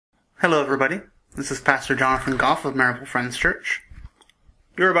Hello everybody, this is Pastor Jonathan Goff of Maryville Friends Church.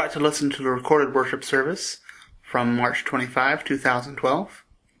 You're about to listen to the recorded worship service from March 25, 2012.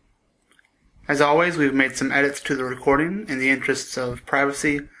 As always, we've made some edits to the recording in the interests of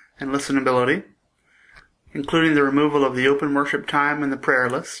privacy and listenability, including the removal of the open worship time and the prayer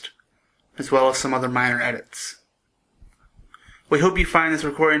list, as well as some other minor edits. We hope you find this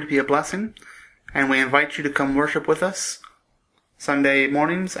recording to be a blessing, and we invite you to come worship with us Sunday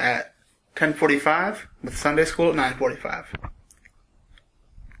mornings at 10:45 with Sunday school at 9:45.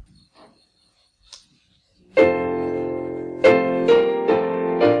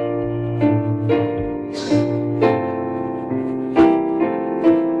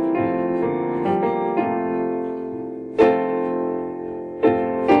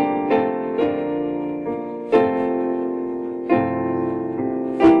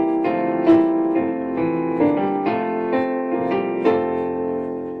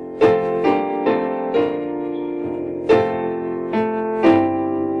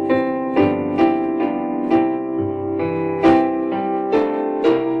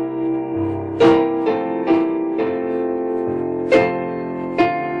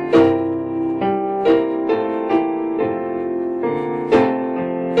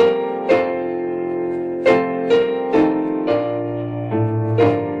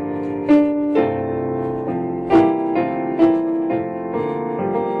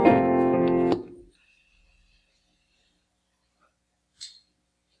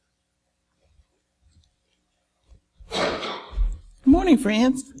 Good morning,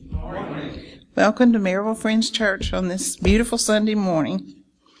 friends. Good morning. Welcome to Maryville Friends Church on this beautiful Sunday morning.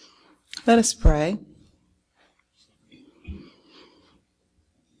 Let us pray.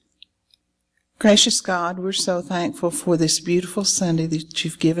 Gracious God, we're so thankful for this beautiful Sunday that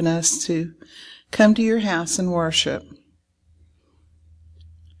you've given us to come to your house and worship.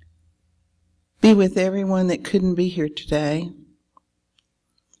 Be with everyone that couldn't be here today.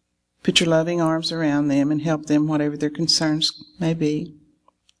 Put your loving arms around them and help them whatever their concerns may be.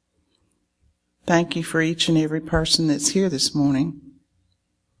 Thank you for each and every person that's here this morning.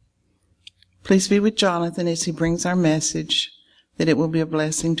 Please be with Jonathan as he brings our message, that it will be a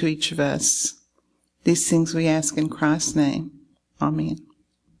blessing to each of us. These things we ask in Christ's name. Amen.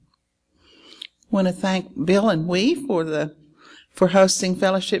 I want to thank Bill and Wee for hosting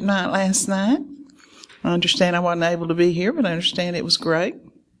fellowship night last night. I understand I wasn't able to be here, but I understand it was great.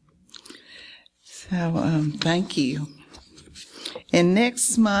 So, thank you. And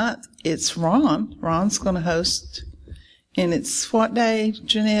next month, it's Ron. Ron's going to host. And it's what day,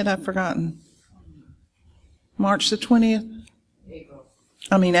 Jeanette? I've forgotten. March the 20th?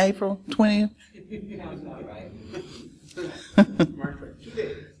 April 20th? Sounds about right.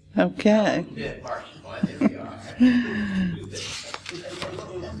 Okay. March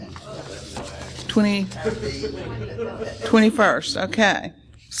 21st. Okay.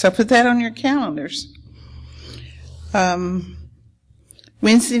 So put that on your calendars.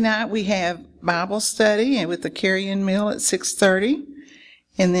 Wednesday night we have Bible study and with the carry-in meal at 6:30.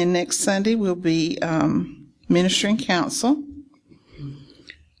 And then next Sunday we'll be ministering counsel.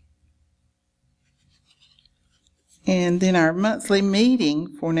 And then our monthly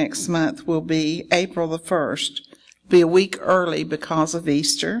meeting for next month will be April the 1st. Be a week early because of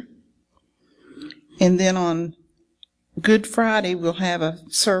Easter. And then on Good Friday, we'll have a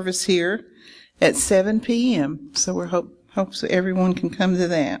service here at 7 p.m. So we hope everyone can come to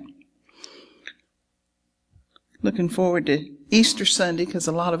that. Looking forward to Easter Sunday because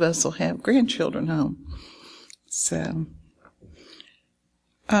a lot of us will have grandchildren home. So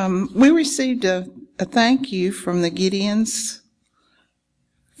we received a thank you from the Gideons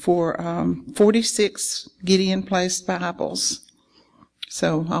for 46 Gideon Place Bibles.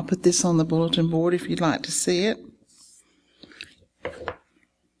 So I'll put this on the bulletin board if you'd like to see it.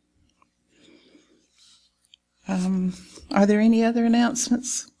 Are there any other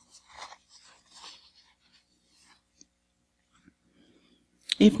announcements?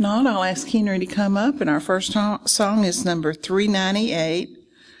 If not, I'll ask Henry to come up, and our first song is number 398,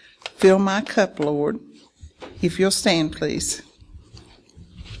 Fill My Cup, Lord. If you'll stand, please.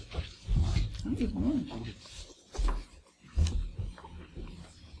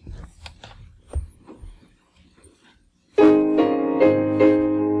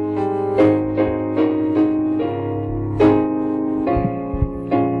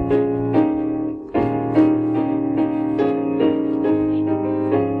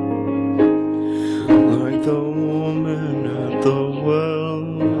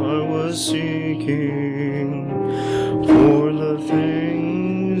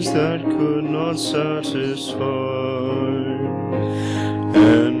 That could not satisfy,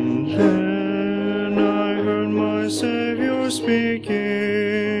 and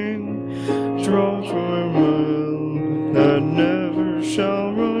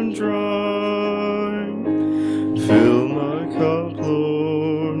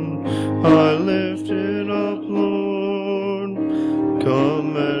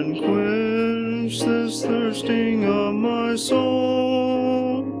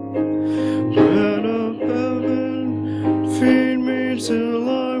soul. Bread of heaven, feed me till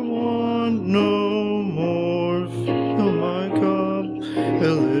I want no more. Fill my cup,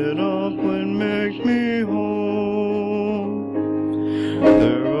 fill it up and make me whole.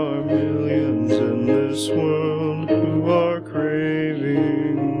 There are millions in this world who are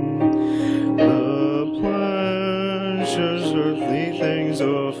craving the pleasures earthly things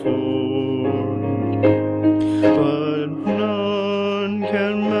afford, but none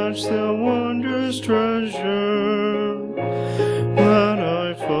can match the wondrous treasure that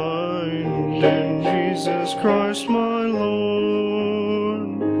I find in Jesus Christ my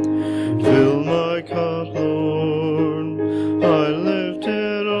Lord. Fill my cup, Lord, I lift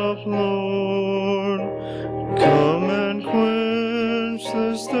it up, Lord. Come and quench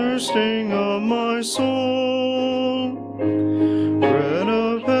this thirsting of my soul. Bread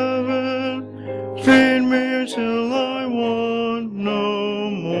of heaven, feed me till I want no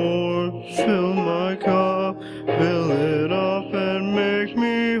more. Fill my cup, fill it up and make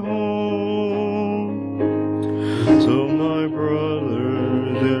me whole. So my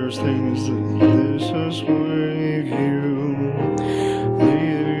brother, there's things that this has grieve you.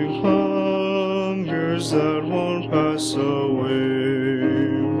 Leave hungers that won't pass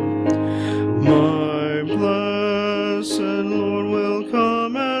away. My blessed Lord will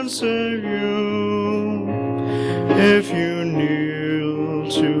come and save you if you kneel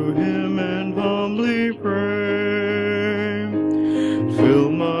to him and humbly pray. Fill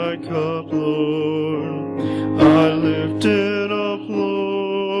my cup, Lord, I lift it up,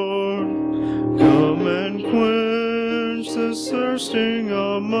 Lord. Come and quench this thirsting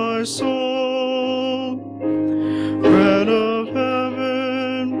of my soul. Bread of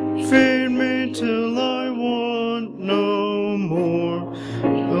heaven, feed me till I want no more.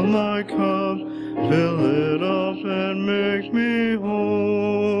 Fill my cup, fill it up and make me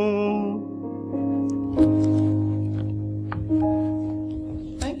whole.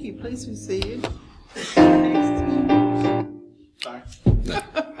 Thank you. Please be seated. Sorry. No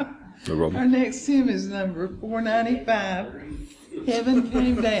problem. Our next hymn is number 495, Heaven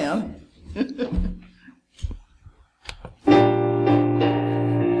Came Down.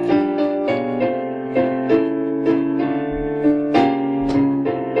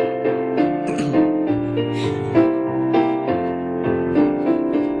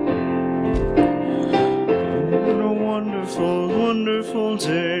 What a wonderful, wonderful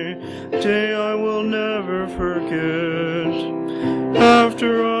day, day I will never forget.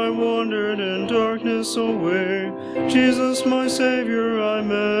 After I wandered in darkness away, Jesus my Savior I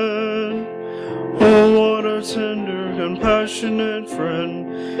met. Oh, what a tender, compassionate friend,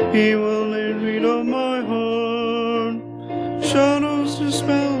 He will lead of my heart. Shadows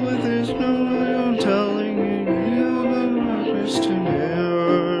dispel with His no telling me of the purpose to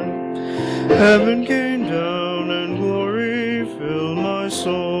near. Heaven came down and glory filled my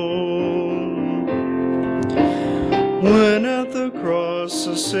soul. When at the cross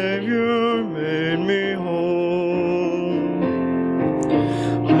the Savior made me whole,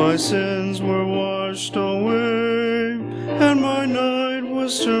 my sins were washed away, and my night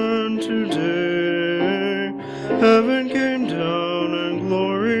was turned to day. Heaven came down and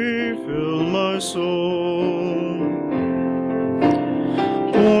glory filled my soul.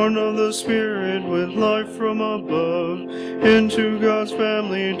 Born of the Spirit with life from above, into God's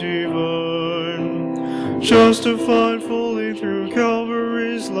family divine, justified fully through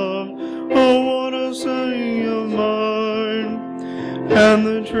Calvary's love. Oh, what a saying of mine! And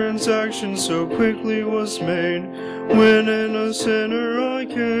the transaction so quickly was made, when in a sinner I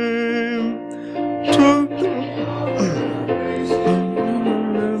came, took the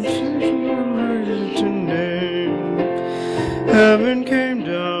to name. Heaven came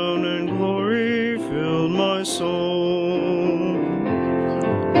down and glory filled my soul.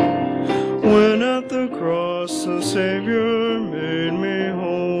 When at the cross the Savior made me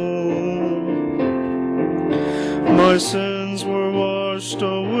whole, my sins were washed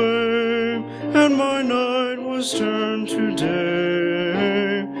away, and my night was turned to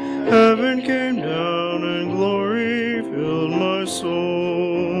day. Heaven came down and glory filled my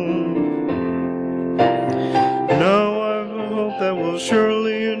soul. Now I've a hope that will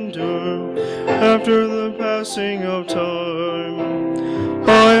surely endure after the passing of time.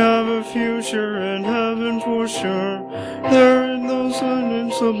 I have a future in heaven for sure, there in those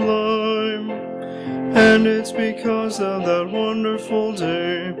splendid sublime. And it's because of that wonderful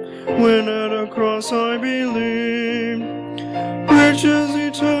day, when at a cross I believed, riches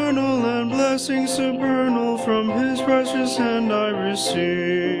eternal and blessings supernal from His precious hand I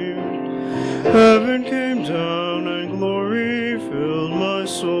received. Heaven came down and glory filled my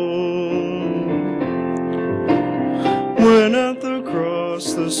soul. When at the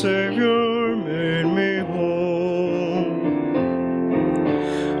cross the Savior made me whole,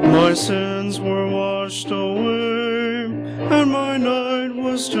 my sins were washed away, and my night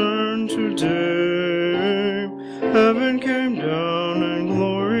was turned to day. Heaven came down and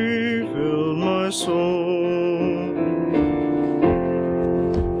glory filled my soul.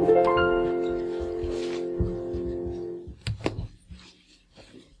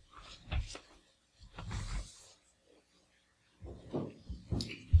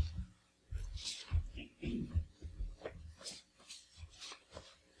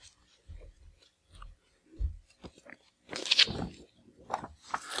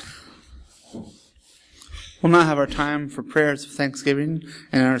 We'll now have our time for prayers of thanksgiving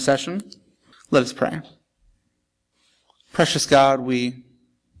and intercession. Let us pray. Precious God, we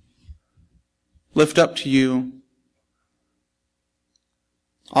lift up to you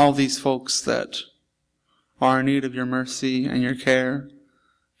all these folks that are in need of your mercy and your care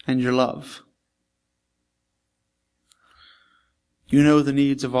and your love. You know the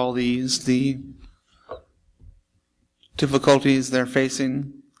needs of all these, the difficulties they're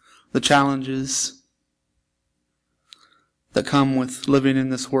facing, the challenges that come with living in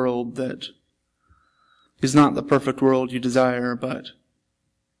this world that is not the perfect world you desire, but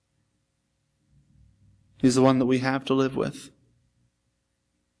is the one that we have to live with.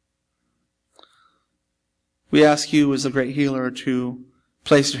 We ask you as a great healer to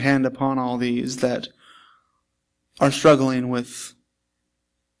place your hand upon all these that are struggling with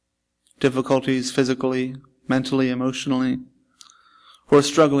difficulties physically, mentally, emotionally, who are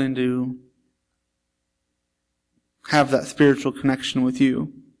struggling to have that spiritual connection with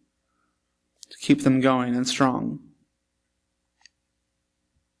you to keep them going and strong.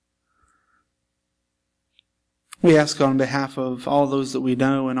 We ask on behalf of all those that we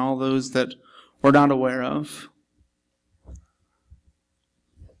know and all those that we're not aware of,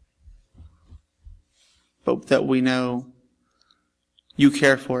 but that we know you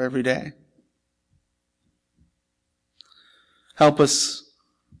care for every day. Help us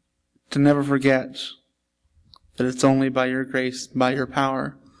to never forget that it's only by your grace, by your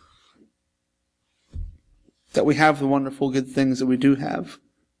power, that we have the wonderful good things that we do have.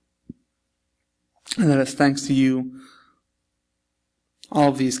 And that it's thanks to you, all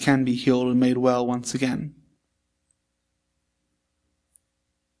of these can be healed and made well once again.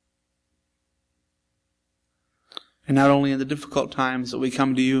 And not only in the difficult times that we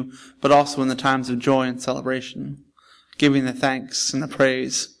come to you, but also in the times of joy and celebration, giving the thanks and the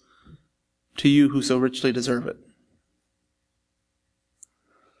praise to you who so richly deserve it.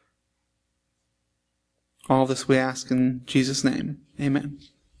 All this we ask in Jesus' name. Amen.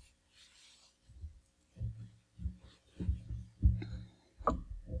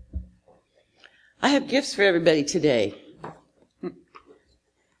 I have gifts for everybody today.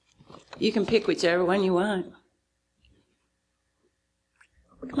 You can pick whichever one you want.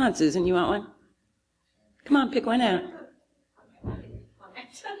 Come on, Susan, you want one? Come on, pick one out.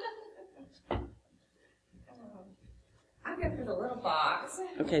 I'll go for the little box.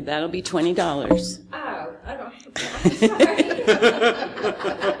 Okay, that'll be $20. Oh, I don't.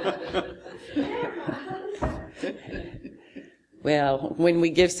 Well, when we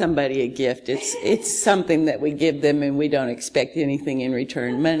give somebody a gift, it's something that we give them and we don't expect anything in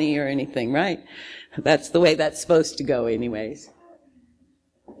return, money or anything, right? That's the way that's supposed to go anyways.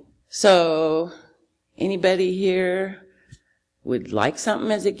 So, anybody here would like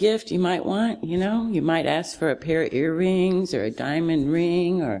something as a gift you might want, you know? You might ask for a pair of earrings or a diamond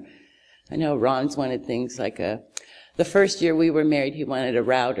ring, or I know Ron's wanted things like the first year we were married, he wanted a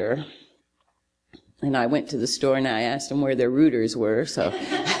router. And I went to the store and I asked them where their routers were, so.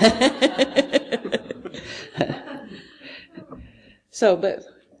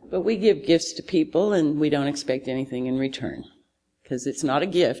 But we give gifts to people and we don't expect anything in return. Because it's not a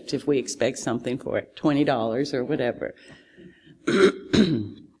gift if we expect something for it, $20 or whatever.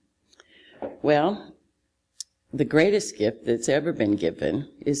 Well, the greatest gift that's ever been given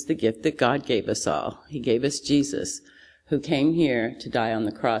is the gift that God gave us all. He gave us Jesus, who came here to die on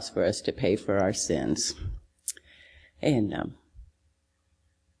the cross for us to pay for our sins. And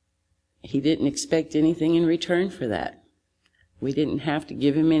he didn't expect anything in return for that. We didn't have to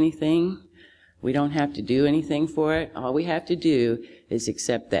give him anything. We don't have to do anything for it. All we have to do is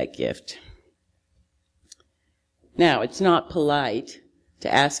accept that gift. Now, it's not polite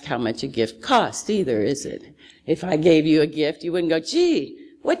to ask how much a gift costs either, is it? If I gave you a gift, you wouldn't go, gee,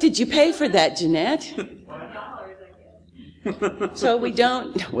 what did you pay for that, Jeanette? So we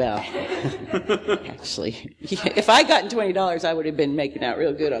don't, well, actually, if I gotten $20, I would have been making out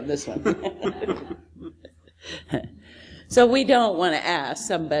real good on this one. So we don't want to ask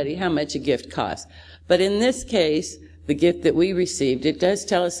somebody how much a gift costs. But in this case, the gift that we received, it does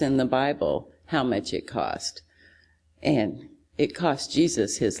tell us in the Bible how much it cost. And it cost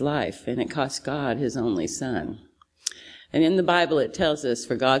Jesus his life, and it cost God his only Son. And in the Bible it tells us,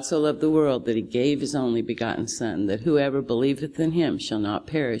 for God so loved the world that he gave his only begotten Son, that whoever believeth in him shall not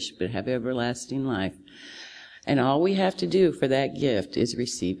perish, but have everlasting life. And all we have to do for that gift is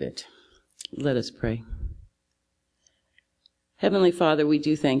receive it. Let us pray. Heavenly Father, we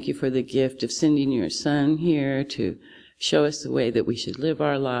do thank you for the gift of sending your Son here to show us the way that we should live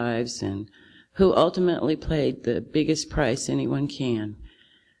our lives, and who ultimately paid the biggest price anyone can.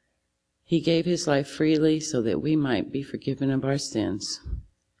 He gave his life freely so that we might be forgiven of our sins.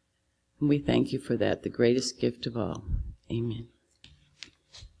 And we thank you for that, the greatest gift of all. Amen.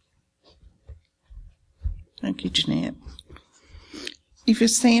 Thank you, Jeanette. If you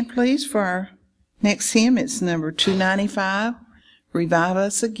stand, please, for our next hymn, it's number 295, Revive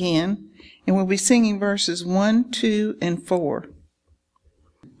Us Again, and we'll be singing verses 1, 2, and 4.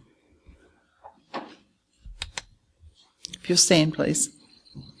 If you'll stand, please.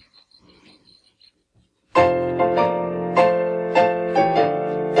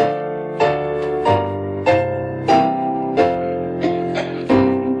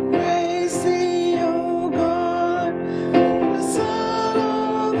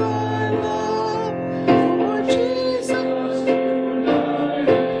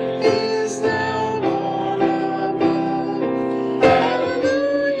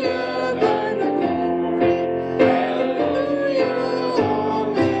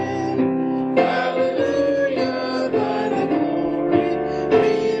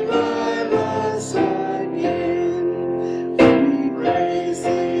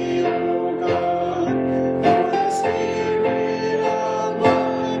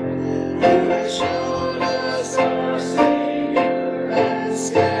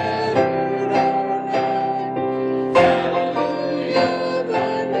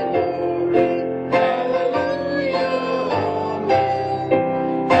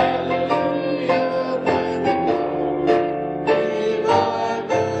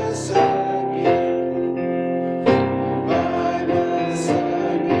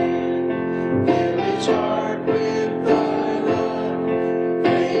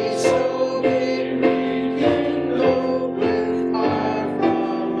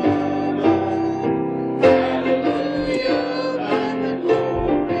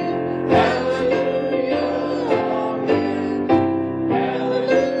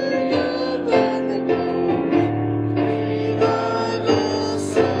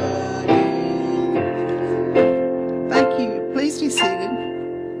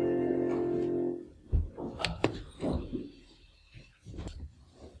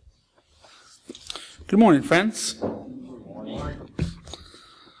 Good morning, friends.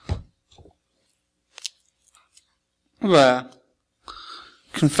 I have a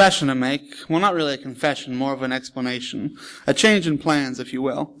confession to make. Well, not really a confession, more of an explanation. A change in plans, if you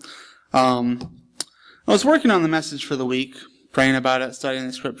will. I was working on the message for the week, praying about it, studying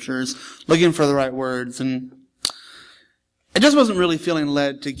the scriptures, looking for the right words, and I just wasn't really feeling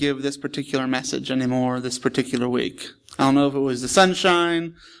led to give this particular message anymore this particular week. I don't know if it was the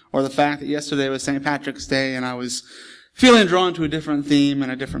sunshine or the fact that yesterday was St. Patrick's Day and I was feeling drawn to a different theme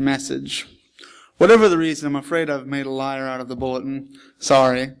and a different message. Whatever the reason, I'm afraid I've made a liar out of the bulletin.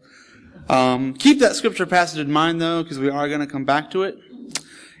 Sorry. Keep that scripture passage in mind, though, because we are going to come back to it.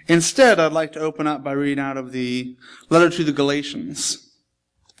 Instead, I'd like to open up by reading out of the letter to the Galatians,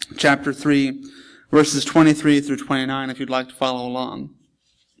 chapter 3, verses 23 through 29, if you'd like to follow along.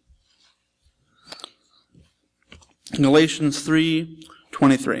 Galatians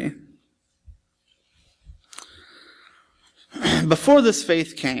 3:23. Before this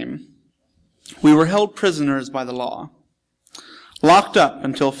faith came, we were held prisoners by the law, locked up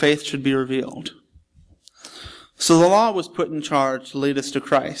until faith should be revealed. So the law was put in charge to lead us to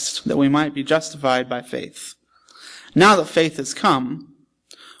Christ, that we might be justified by faith. Now that faith has come,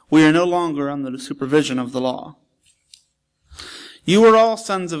 we are no longer under the supervision of the law. You are all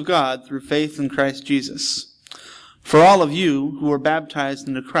sons of God through faith in Christ Jesus. For all of you who were baptized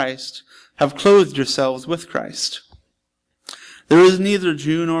into Christ have clothed yourselves with Christ. There is neither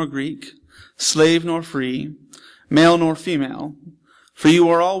Jew nor Greek, slave nor free, male nor female, for you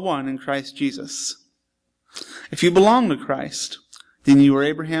are all one in Christ Jesus. If you belong to Christ, then you are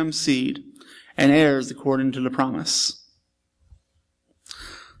Abraham's seed and heirs according to the promise.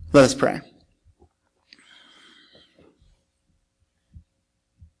 Let us pray.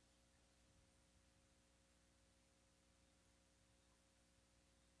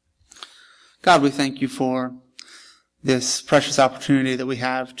 God, we thank you for this precious opportunity that we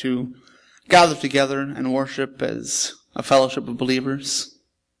have to gather together and worship as a fellowship of believers.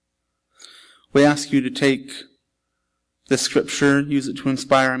 We ask you to take this scripture, use it to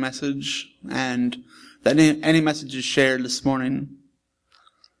inspire a message, and that any messages shared this morning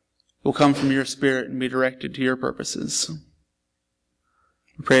will come from your Spirit and be directed to your purposes.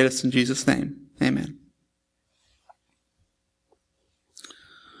 We pray this in Jesus' name. Amen.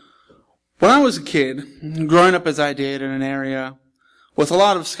 When I was a kid, growing up as I did in an area with a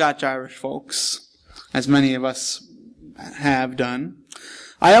lot of Scotch-Irish folks, as many of us have done,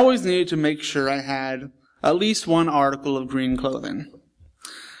 I always needed to make sure I had at least one article of green clothing.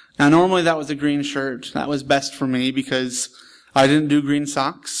 Now, normally that was a green shirt. That was best for me because I didn't do green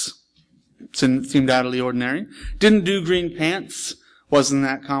socks. It seemed out of the ordinary. Didn't do green pants. Wasn't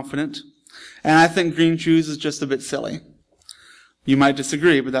that confident. And I think green shoes is just a bit silly. You might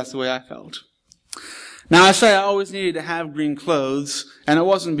disagree, but that's the way I felt. Now, I say I always needed to have green clothes, and it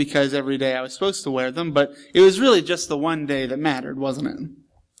wasn't because every day I was supposed to wear them, but it was really just the one day that mattered, wasn't it?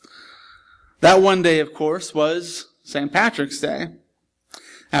 That one day, of course, was St. Patrick's Day.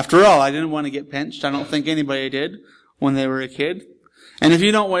 After all, I didn't want to get pinched. I don't think anybody did when they were a kid. And if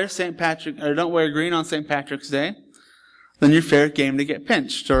you don't wear don't wear green on St. Patrick's Day, then you're fair game to get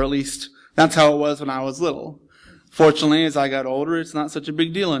pinched, or at least that's how it was when I was little. Fortunately, as I got older, it's not such a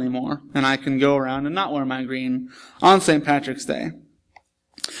big deal anymore, and I can go around and not wear my green on St. Patrick's Day.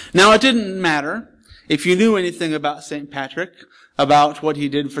 Now, it didn't matter if you knew anything about St. Patrick, about what he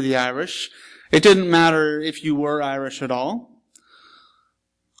did for the Irish. It didn't matter if you were Irish at all.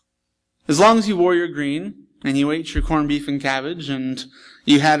 As long as you wore your green, and you ate your corned beef and cabbage, and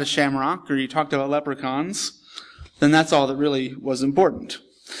you had a shamrock, or you talked about leprechauns, then that's all that really was important.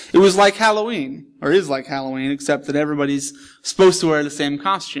 It was like Halloween, or is like Halloween, except that everybody's supposed to wear the same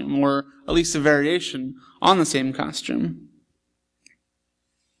costume, or at least a variation on the same costume.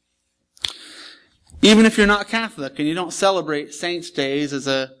 Even if you're not Catholic and you don't celebrate saints' days as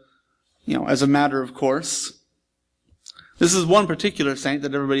a matter of course, this is one particular saint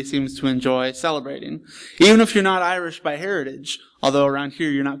that everybody seems to enjoy celebrating. Even if you're not Irish by heritage, although around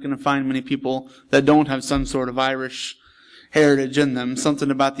here you're not going to find many people that don't have some sort of Irish heritage in them,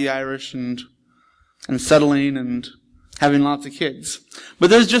 something about the Irish and settling and having lots of kids. But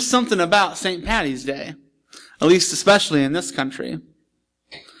there's just something about St. Paddy's Day, at least especially in this country.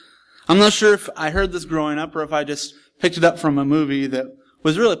 I'm not sure if I heard this growing up or if I just picked it up from a movie that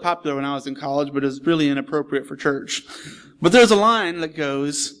was really popular when I was in college, but is really inappropriate for church. But there's a line that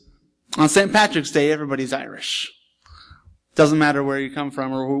goes, on St. Patrick's Day, everybody's Irish. Doesn't matter where you come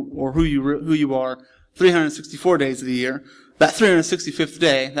from or who you are, 364 days of the year. That 365th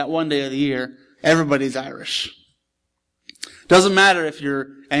day, that one day of the year, everybody's Irish. Doesn't matter if you're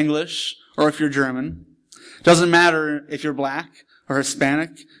English or if you're German. Doesn't matter if you're black or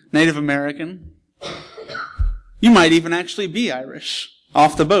Hispanic, Native American. You might even actually be Irish,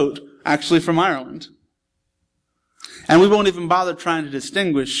 off the boat, actually from Ireland. And we won't even bother trying to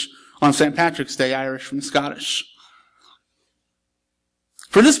distinguish on St. Patrick's Day Irish from Scottish.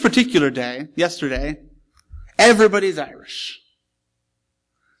 For this particular day, yesterday, everybody's Irish.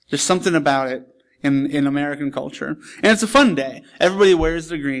 There's something about it in American culture. And it's a fun day. Everybody wears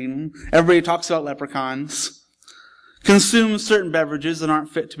the green. Everybody talks about leprechauns. Consumes certain beverages that aren't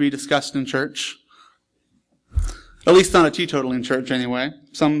fit to be discussed in church. At least not a teetotaling church anyway.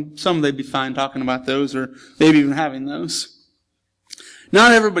 Some they'd be fine talking about those or maybe even having those.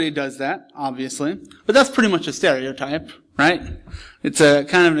 Not everybody does that, obviously. But that's pretty much a stereotype, right? It's a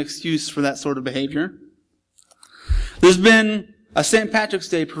kind of an excuse for that sort of behavior. There's been a St. Patrick's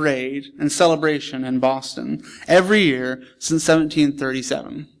Day parade and celebration in Boston every year since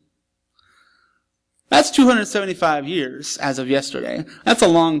 1737. That's 275 years as of yesterday. That's a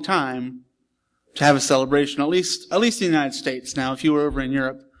long time to have a celebration, at least in the United States. Now, if you were over in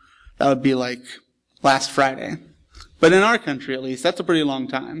Europe, that would be like last Friday. But in our country, at least, that's a pretty long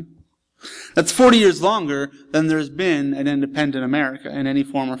time. That's 40 years longer than there's been an independent America in any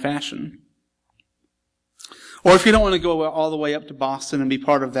form or fashion. Or if you don't want to go all the way up to Boston and be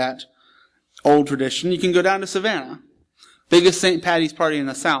part of that old tradition, you can go down to Savannah. Biggest St. Patty's party in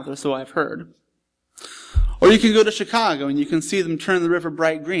the South, or so I've heard. Or you can go to Chicago and you can see them turn the river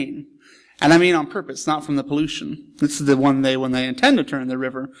bright green. And I mean on purpose, not from the pollution. This is the one day when they intend to turn the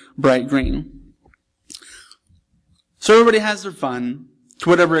river bright green. So everybody has their fun, to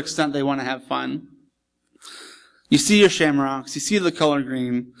whatever extent they want to have fun. You see your shamrocks, you see the color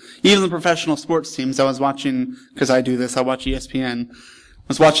green. Even the professional sports teams, I was watching, because I do this, I watch ESPN. I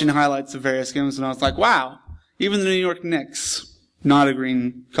was watching highlights of various games and I was like, wow, even the New York Knicks, not a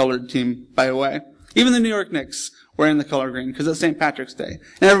green-colored team, by the way. Even the New York Knicks wearing the color green, because it's St. Patrick's Day.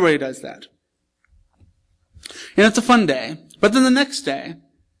 And everybody does that. And it's a fun day. But then the next day,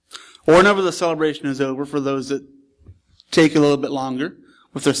 or whenever the celebration is over, for those that take a little bit longer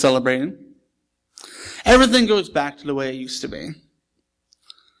with their celebrating, everything goes back to the way it used to be.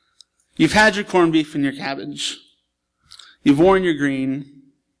 You've had your corned beef and your cabbage. You've worn your green.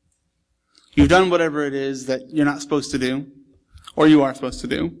 You've done whatever it is that you're not supposed to do, or you are supposed to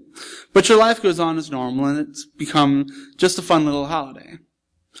do. But your life goes on as normal, and it's become just a fun little holiday.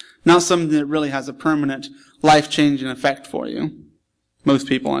 Not something that really has a permanent, life-changing effect for you. Most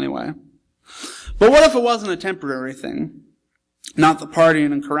people, anyway. But what if it wasn't a temporary thing? Not the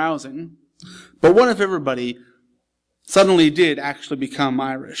partying and carousing. But what if everybody suddenly did actually become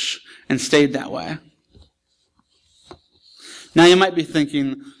Irish and stayed that way? Now you might be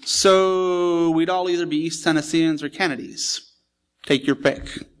thinking, so we'd all either be East Tennesseans or Kennedys. Take your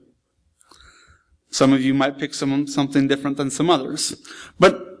pick. Some of you might pick something different than some others.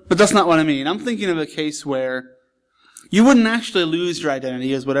 But that's not what I mean. I'm thinking of a case where you wouldn't actually lose your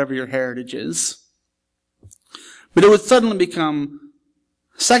identity as whatever your heritage is, but it would suddenly become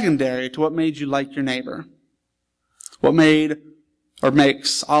secondary to what made you like your neighbor. What made or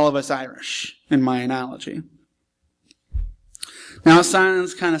makes all of us Irish, in my analogy. Now, it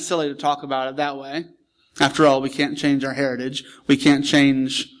sounds kind of silly to talk about it that way. After all, we can't change our heritage. We can't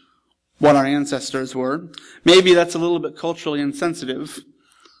change what our ancestors were. Maybe that's a little bit culturally insensitive.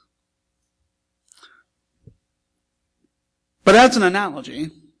 But as an analogy,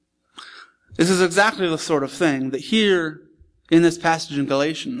 this is exactly the sort of thing that here in this passage in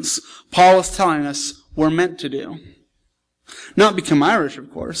Galatians, Paul is telling us we're meant to do. Not become Irish,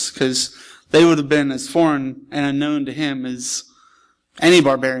 of course, because they would have been as foreign and unknown to him as any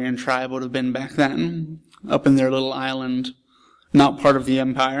barbarian tribe would have been back then, up in their little island, not part of the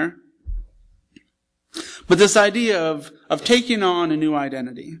empire. But this idea of taking on a new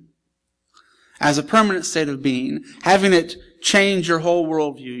identity as a permanent state of being, having it change your whole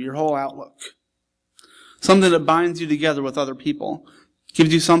worldview, your whole outlook. Something that binds you together with other people,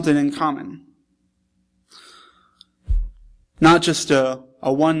 gives you something in common. Not just a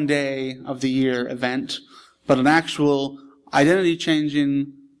one day of the year event, but an actual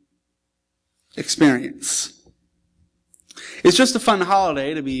identity-changing experience. It's just a fun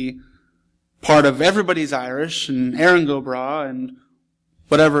holiday to be part of Everybody's Irish and Erin Go Bragh and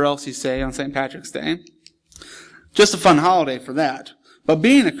whatever else you say on St. Patrick's Day. Just a fun holiday for that. But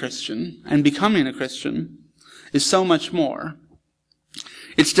being a Christian and becoming a Christian is so much more.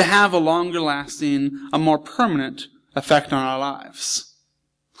 It's to have a longer lasting, a more permanent effect on our lives.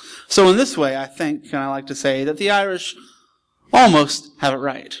 So in this way, I think, and I like to say, that the Irish almost have it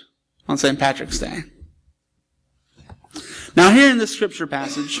right on St. Patrick's Day. Now here in this scripture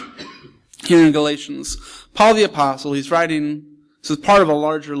passage, here in Galatians, Paul the Apostle, he's writing, this is part of a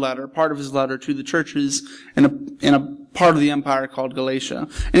larger letter, part of his letter to the churches in a part of the empire called Galatia.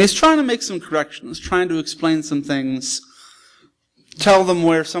 And he's trying to make some corrections, trying to explain some things, tell them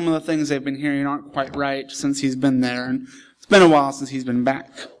where some of the things they've been hearing aren't quite right since he's been there. And it's been a while since he's been back.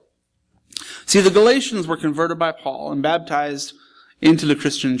 See, the Galatians were converted by Paul and baptized into the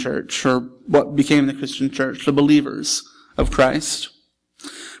Christian church, or what became the Christian church, the believers of Christ.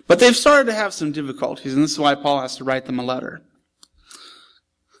 But they've started to have some difficulties, and this is why Paul has to write them a letter.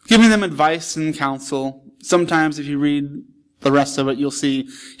 Giving them advice and counsel. Sometimes if you read the rest of it, you'll see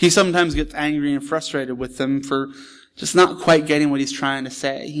he sometimes gets angry and frustrated with them for just not quite getting what he's trying to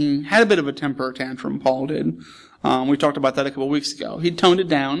say. He had a bit of a temper tantrum, Paul did. We talked about that a couple of weeks ago. He toned it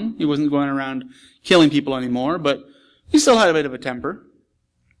down. He wasn't going around killing people anymore, but he still had a bit of a temper.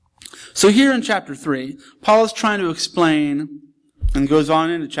 So here in chapter 3, Paul is trying to explain, and goes on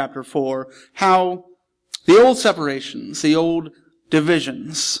into chapter 4, how the old separations, the old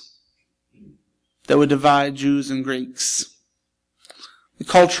divisions that would divide Jews and Greeks, the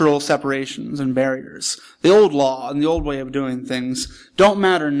cultural separations and barriers, the old law and the old way of doing things don't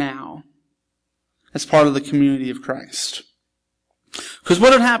matter now as part of the community of Christ. Because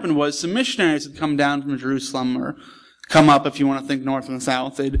what had happened was some missionaries had come down from Jerusalem, or come up if you want to think north and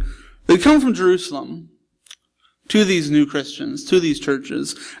south. They'd come from Jerusalem to these new Christians, to these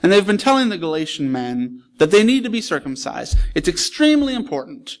churches, and they've been telling the Galatian men that they need to be circumcised. It's extremely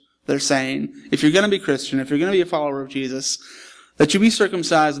important, they're saying, if you're going to be Christian, if you're going to be a follower of Jesus, that you be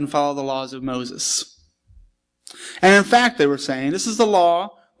circumcised and follow the laws of Moses. And in fact, they were saying, this is the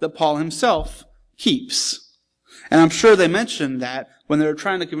law that Paul himself keeps. And I'm sure they mentioned that when they were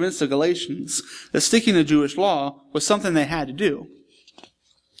trying to convince the Galatians that sticking to Jewish law was something they had to do.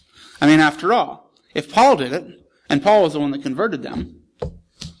 I mean, after all, if Paul did it, And Paul was the one that converted them.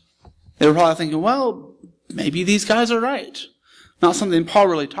 They were probably thinking, well, maybe these guys are right. Not something Paul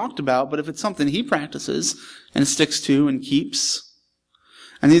really talked about, but if it's something he practices and sticks to and keeps.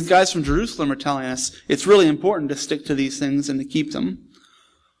 And these guys from Jerusalem are telling us it's really important to stick to these things and to keep them.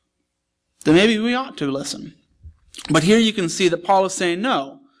 Then maybe we ought to listen. But here you can see that Paul is saying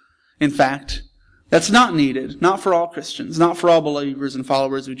no. In fact, that's not needed. Not for all Christians. Not for all believers and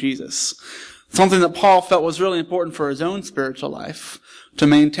followers of Jesus. Something that Paul felt was really important for his own spiritual life. To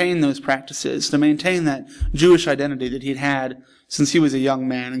maintain those practices. To maintain that Jewish identity that he'd had since he was a young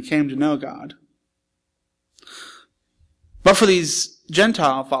man and came to know God. But for these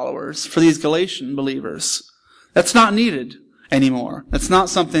Gentile followers, for these Galatian believers, that's not needed anymore. That's not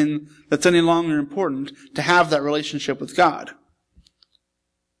something that's any longer important to have that relationship with God.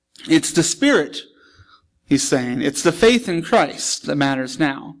 It's the Spirit, he's saying. It's the faith in Christ that matters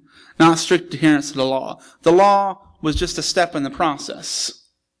now, not strict adherence to the law. The law was just a step in the process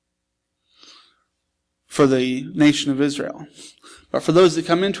for the nation of Israel. But for those that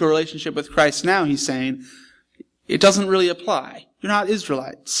come into a relationship with Christ now, he's saying, it doesn't really apply. You're not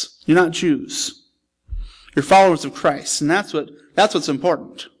Israelites. You're not Jews. You're followers of Christ, and that's what's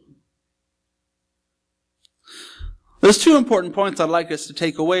important. There's two important points I'd like us to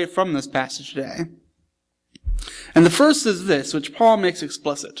take away from this passage today. And the first is this, which Paul makes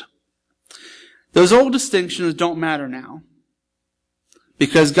explicit. Those old distinctions don't matter now.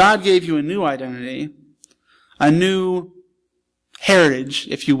 Because God gave you a new identity, a new heritage,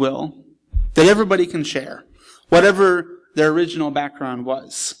 if you will, that everybody can share, whatever their original background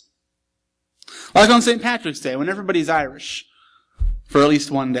was. Like on St. Patrick's Day, when everybody's Irish for at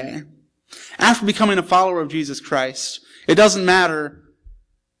least one day. After becoming a follower of Jesus Christ, it doesn't matter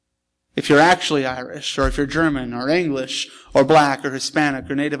if you're actually Irish, or if you're German, or English, or black, or Hispanic,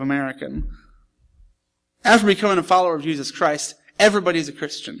 or Native American. After becoming a follower of Jesus Christ, everybody's a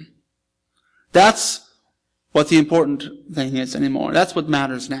Christian. That's what the important thing is anymore. That's what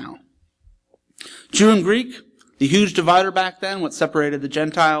matters now. Jew and Greek, the huge divider back then, what separated the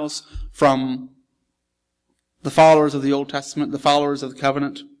Gentiles from the followers of the Old Testament, the followers of the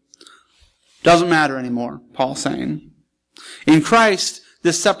covenant, doesn't matter anymore, Paul's saying. In Christ,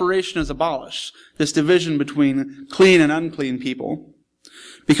 this separation is abolished, this division between clean and unclean people,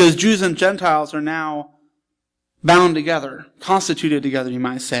 because Jews and Gentiles are now bound together, constituted together, you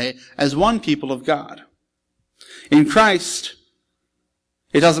might say, as one people of God. In Christ,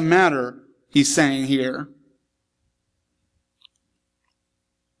 it doesn't matter, he's saying here,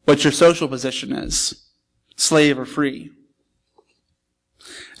 what your social position is, slave or free.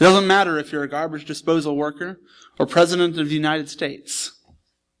 It doesn't matter if you're a garbage disposal worker or president of the United States.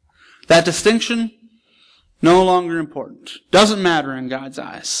 That distinction, no longer important. Doesn't matter in God's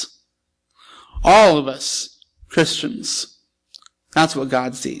eyes. All of us, Christians, that's what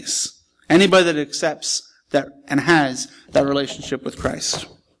God sees. Anybody that accepts that and has that relationship with Christ.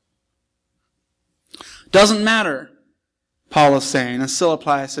 Doesn't matter, Paul is saying, and still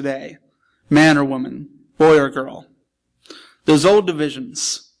applies today, man or woman, boy or girl. Those old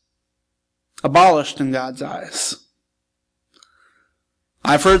divisions, abolished in God's eyes.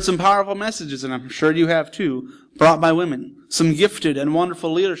 I've heard some powerful messages, and I'm sure you have too, brought by women. Some gifted and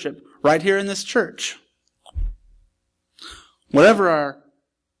wonderful leadership right here in this church. Whatever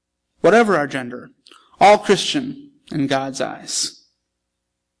our gender, all Christian in God's eyes.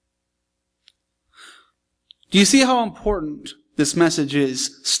 Do you see how important this message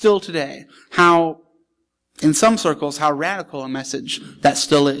is still today? How, in some circles, how radical a message that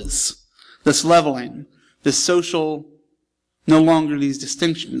still is. This leveling, this social, no longer these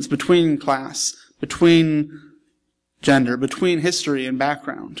distinctions between class, between gender, between history and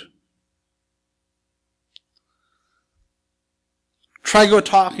background. Try go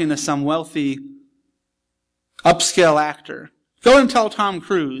talking to some wealthy, upscale actor. Go and tell Tom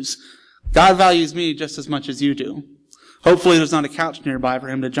Cruise, God values me just as much as you do. Hopefully there's not a couch nearby for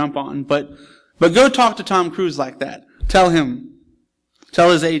him to jump on, but go talk to Tom Cruise like that. Tell him. Tell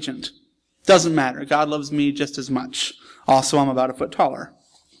his agent. Doesn't matter. God loves me just as much. Also, I'm about a foot taller.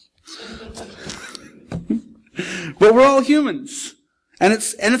 But we're all humans. And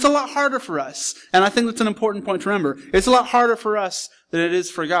it's a lot harder for us. And I think that's an important point to remember. It's a lot harder for us than it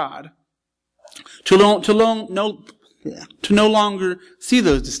is for God to no longer see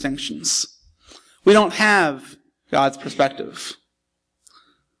those distinctions. We don't have God's perspective.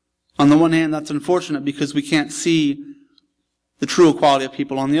 On the one hand, that's unfortunate because we can't see the true equality of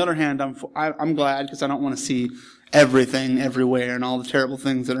people. On the other hand, I'm glad because I don't want to see everything, everywhere, and all the terrible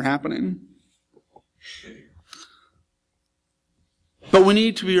things that are happening. But we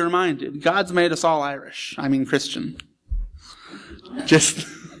need to be reminded, God's made us all Irish. I mean Christian. Just,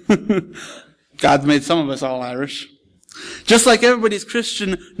 God's made some of us all Irish. Just like everybody's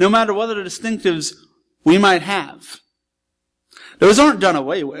Christian, no matter what other distinctives we might have. Those aren't done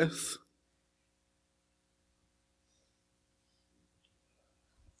away with.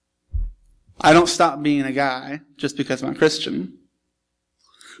 I don't stop being a guy just because I'm a Christian.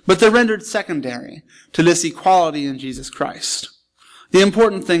 But they're rendered secondary to this equality in Jesus Christ. The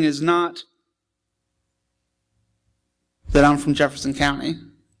important thing is not that I'm from Jefferson County.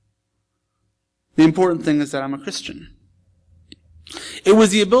 The important thing is that I'm a Christian. It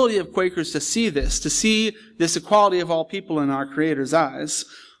was the ability of Quakers to see this equality of all people in our Creator's eyes,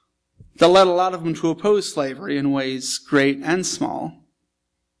 that led a lot of them to oppose slavery in ways great and small.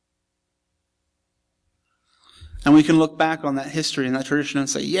 And we can look back on that history and that tradition and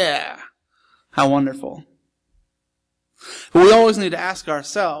say, yeah, how wonderful. But we always need to ask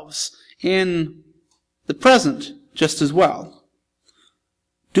ourselves, in the present just as well,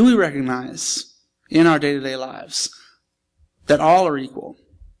 do we recognize in our day-to-day lives that all are equal?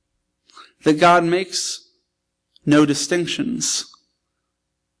 That God makes no distinctions,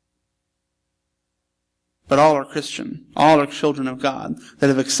 but all are Christian, all are children of God that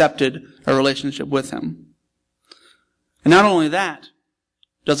have accepted a relationship with Him. And not only that,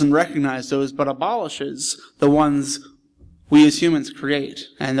 doesn't recognize those, but abolishes the ones we as humans create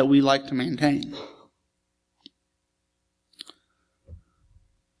and that we like to maintain.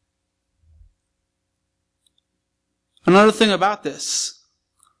 Another thing about this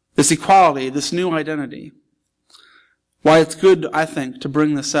equality, this new identity, why it's good, I think, to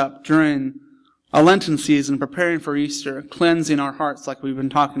bring this up during a Lenten season, preparing for Easter, cleansing our hearts like we've been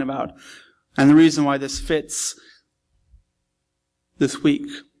talking about, and the reason why this fits this week.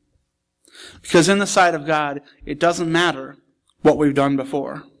 Because in the sight of God, it doesn't matter what we've done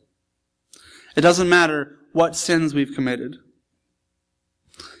before. It doesn't matter what sins we've committed,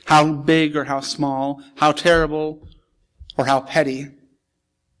 how big or how small, how terrible or how petty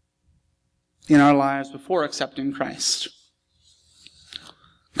in our lives before accepting Christ.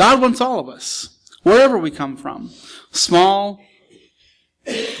 God wants all of us, wherever we come from, small,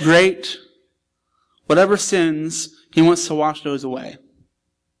 great, whatever sins, He wants to wash those away.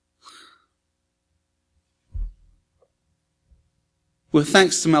 With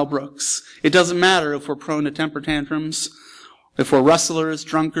thanks to Mel Brooks, it doesn't matter if we're prone to temper tantrums, if we're rustlers,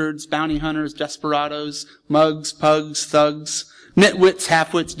 drunkards, bounty hunters, desperados, mugs, pugs, thugs, nitwits,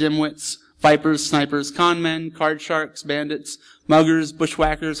 halfwits, dimwits, vipers, snipers, con men, card sharks, bandits, muggers,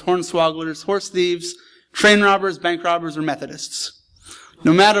 bushwhackers, hornswogglers, horse thieves, train robbers, bank robbers, or Methodists.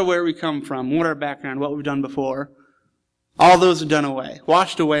 No matter where we come from, what our background, what we've done before, all those are done away,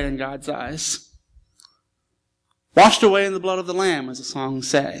 washed away in God's eyes. Washed away in the blood of the Lamb, as the songs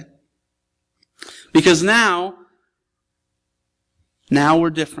say. Because now we're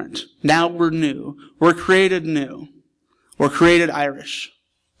different. Now we're new. We're created new. We're created Irish.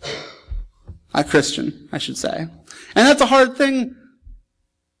 A Christian, I should say. And that's a hard thing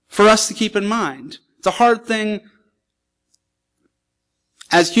for us to keep in mind. It's a hard thing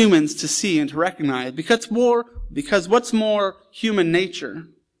as humans to see and to recognize, because what's more human nature?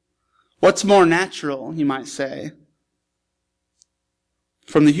 What's more natural, you might say,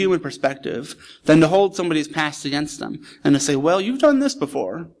 from the human perspective, than to hold somebody's past against them and to say, well, you've done this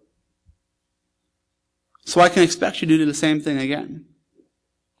before, so I can expect you to do the same thing again.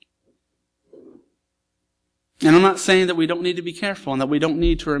 And I'm not saying that we don't need to be careful and that we don't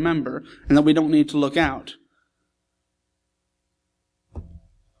need to remember and that we don't need to look out.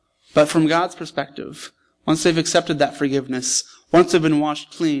 But from God's perspective, once they've accepted that forgiveness, once they've been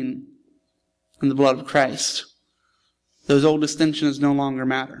washed clean in the blood of Christ, those old distinctions no longer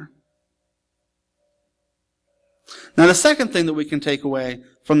matter. Now, the second thing that we can take away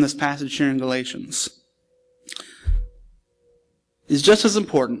from this passage here in Galatians is just as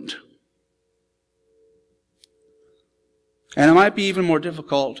important. And it might be even more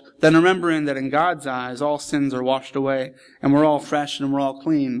difficult than remembering that in God's eyes, all sins are washed away, and we're all fresh and we're all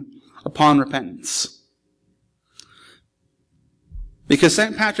clean upon repentance. Because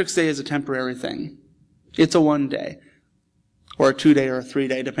St. Patrick's Day is a temporary thing. It's a one day, or a 2-day or a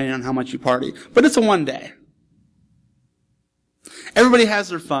 3-day, depending on how much you party. But it's a one day. Everybody has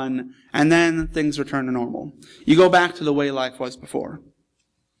their fun, and then things return to normal. You go back to the way life was before.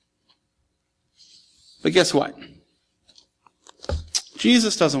 But guess what?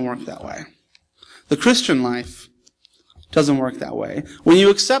 Jesus doesn't work that way. The Christian life doesn't work that way. When you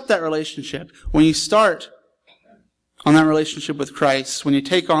accept that relationship, when you start on that relationship with Christ, when you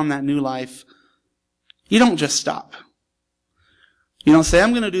take on that new life, you don't just stop. You don't say,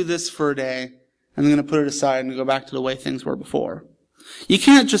 I'm going to do this for a day, and I'm going to put it aside and go back to the way things were before. You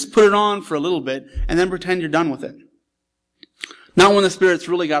can't just put it on for a little bit and then pretend you're done with it. Not when the Spirit's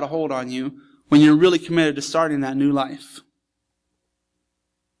really got a hold on you, when you're really committed to starting that new life.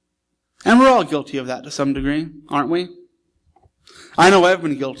 And we're all guilty of that to some degree, aren't we? I know I've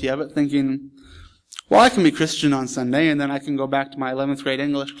been guilty of it, thinking, well, I can be Christian on Sunday, and then I can go back to my 11th grade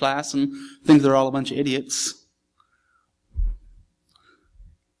English class and think they're all a bunch of idiots.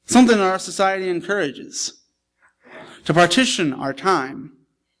 Something that our society encourages. To partition our time.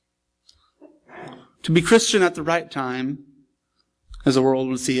 To be Christian at the right time, as the world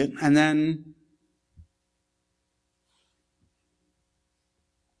would see it, and then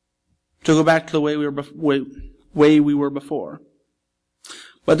to go back to the way we were before.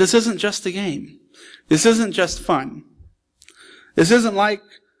 But this isn't just a game. This isn't just fun. This isn't like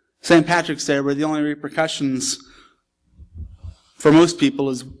St. Patrick's Day, where the only repercussions for most people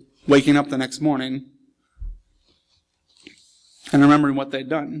is waking up the next morning and remembering what they'd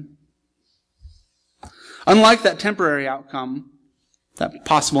done. Unlike that temporary outcome, that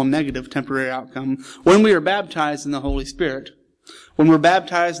possible negative temporary outcome, when we are baptized in the Holy Spirit, when we're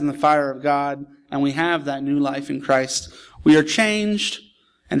baptized in the fire of God, and we have that new life in Christ, we are changed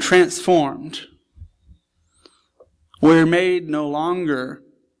and transformed. We're made no longer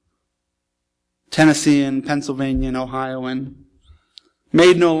Tennessean, Pennsylvanian, Ohioan,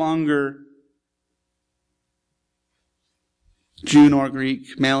 made no longer Jew nor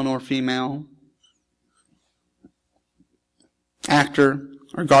Greek, male nor female, actor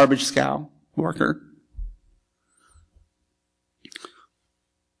or garbage scow worker.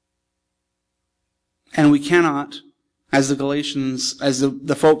 And we cannot, as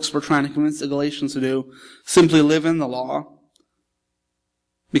the folks were trying to convince the Galatians to do, simply live in the law,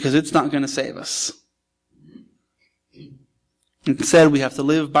 because it's not going to save us. Instead, we have to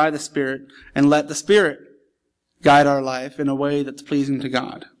live by the Spirit and let the Spirit guide our life in a way that's pleasing to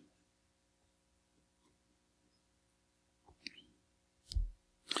God.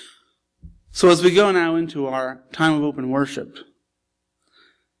 So as we go now into our time of open worship,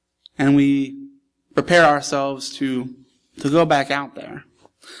 and we prepare ourselves to go back out there,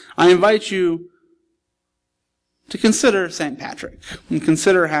 I invite you to consider St. Patrick and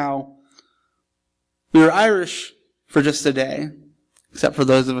consider how we are Irish for just a day, except for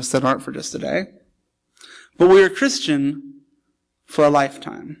those of us that aren't for just a day, but we are Christian for a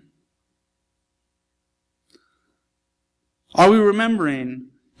lifetime. Are we remembering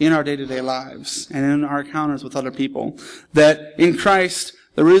in our day-to-day lives and in our encounters with other people that in Christ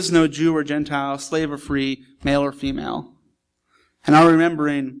there is no Jew or Gentile, slave or free, male or female? And are we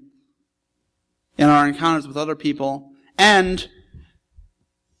remembering in our encounters with other people and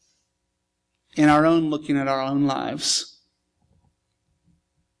in our own looking at our own lives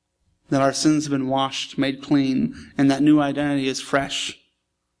that our sins have been washed, made clean, and that new identity is fresh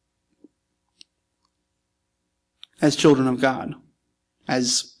as children of God,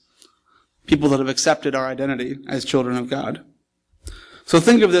 as people that have accepted our identity as children of God? So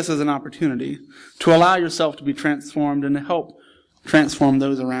think of this as an opportunity to allow yourself to be transformed and to help transform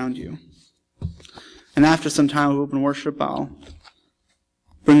those around you. And after some time of open worship, I'll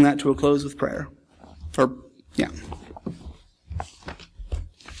bring that to a close with prayer.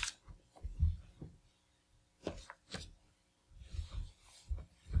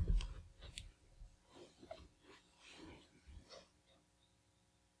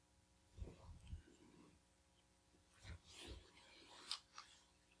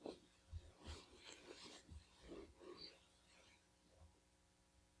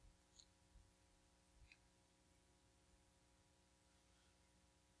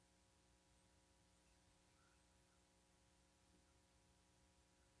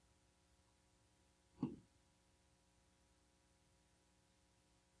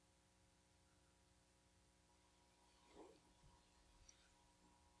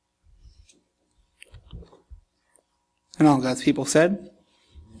 And all God's people said,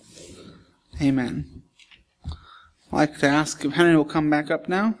 Amen. I'd like to ask if Henry will come back up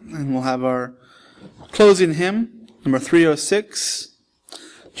now, and we'll have our closing hymn, number 306,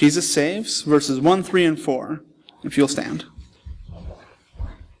 Jesus Saves, verses 1, 3, and 4, if you'll stand.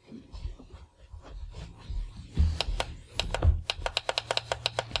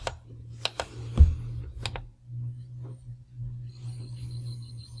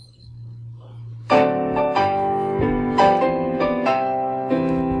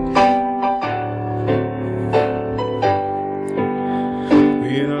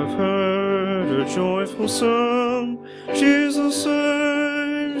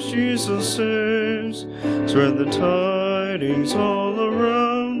 Jesus saves, spread the tide tidings all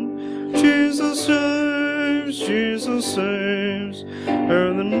around. Jesus saves, Jesus saves.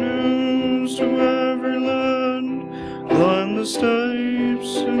 Bear the news to every land. Climb the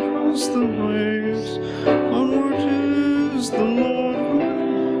steps and cross the waves. Onward is the Lord.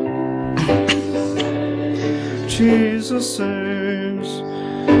 Jesus saves.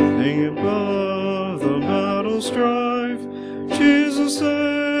 Hang above the battle strife. Jesus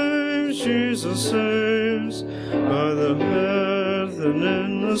saves, Jesus saves. By the path and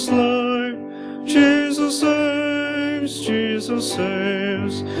endless life. Jesus saves, Jesus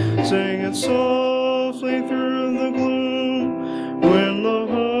saves. Sing it softly through the gloom. When the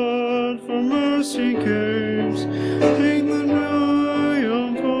heart for mercy caves, take the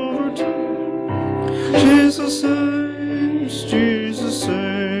triumph overturned. Jesus saves, Jesus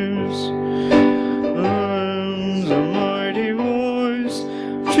saves. And a mighty voice.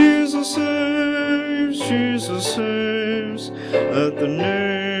 Jesus saves, Jesus saves. Let the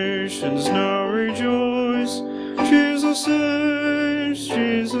nations now rejoice. Jesus saves,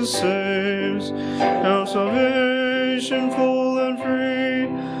 Jesus saves. Now salvation full and free.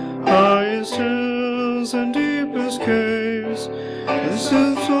 Highest hills and deepest caves. This is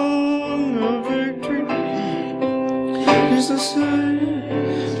a song of victory. Jesus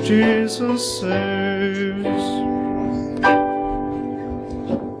saves, Jesus saves.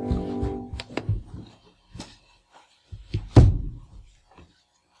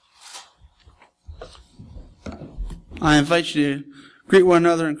 I invite you to greet one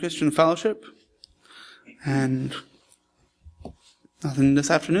another in Christian fellowship. And nothing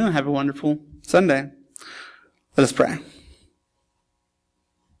this afternoon. Have a wonderful Sunday. Let us pray.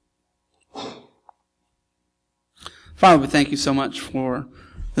 Father, we thank you so much for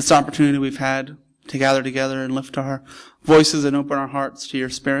this opportunity we've had to gather together and lift our voices and open our hearts to your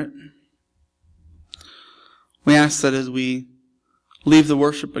Spirit. We ask that as we leave the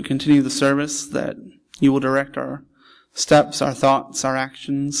worship but continue the service, that you will direct our steps, our thoughts, our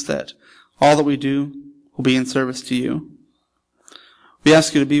actions, that all that we do will be in service to you. We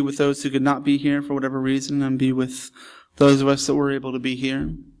ask you to be with those who could not be here for whatever reason, and be with those of us that were able to be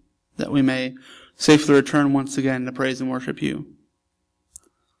here, that we may safely return once again to praise and worship you.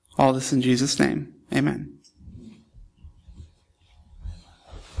 All this in Jesus' name. Amen.